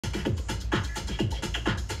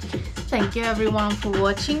Thank you everyone for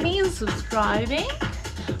watching me and subscribing.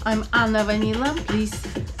 I'm Anna Vanila. Please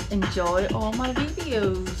enjoy all my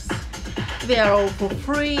videos. They are all for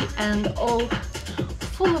free and all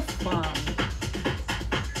full of fun.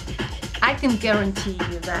 I can guarantee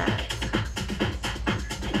you that.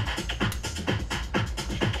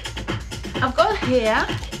 I've got here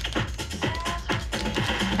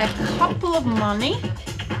a couple of money,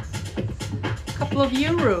 a couple of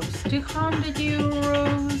euros, 200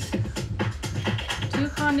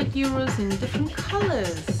 euros in different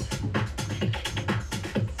colors.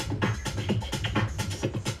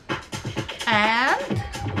 And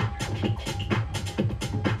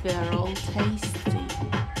they're all tasty.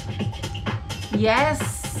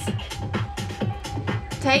 Yes,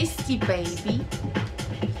 tasty baby.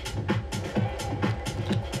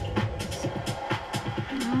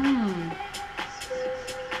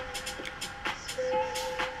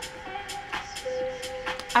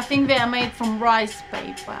 I think they are made from rice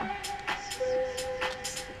paper.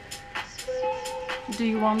 Do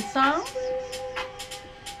you want some?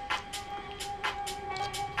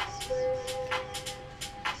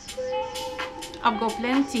 I've got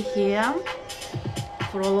plenty here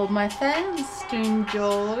for all of my fans to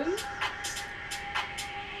enjoy.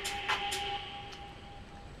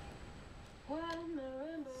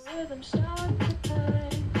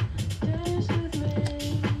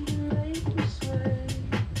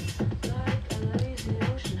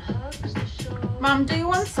 Mom, do you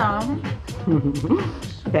want some?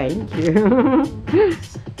 Thank you.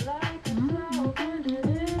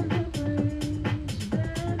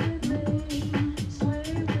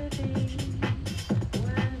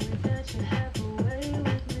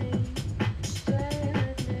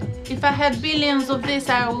 If I had billions of this,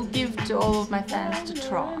 I will give to all of my fans to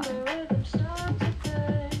try.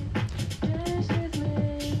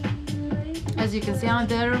 As you can see, I'm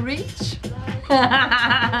very rich.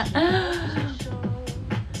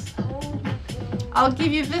 I'll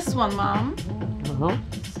give you this one, Mom. Oh,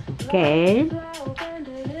 okay.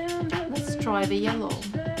 Let's try the yellow.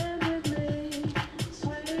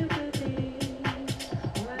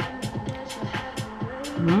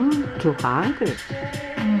 Too hungry.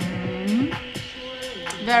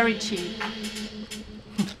 Very cheap.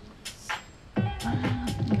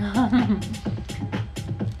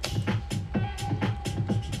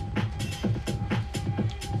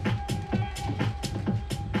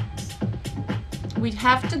 We'd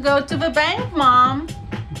have to go to the bank, Mom.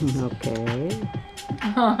 Okay.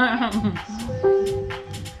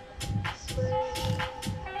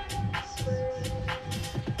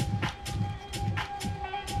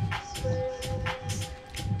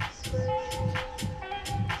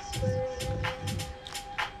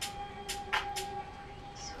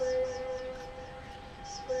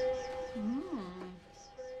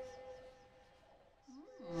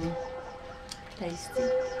 Tasty.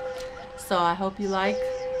 So I hope you like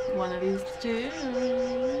one of these too.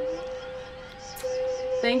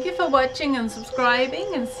 Thank you for watching and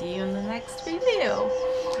subscribing, and see you in the next video.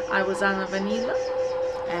 I was Anna Vanila,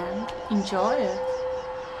 and enjoy it.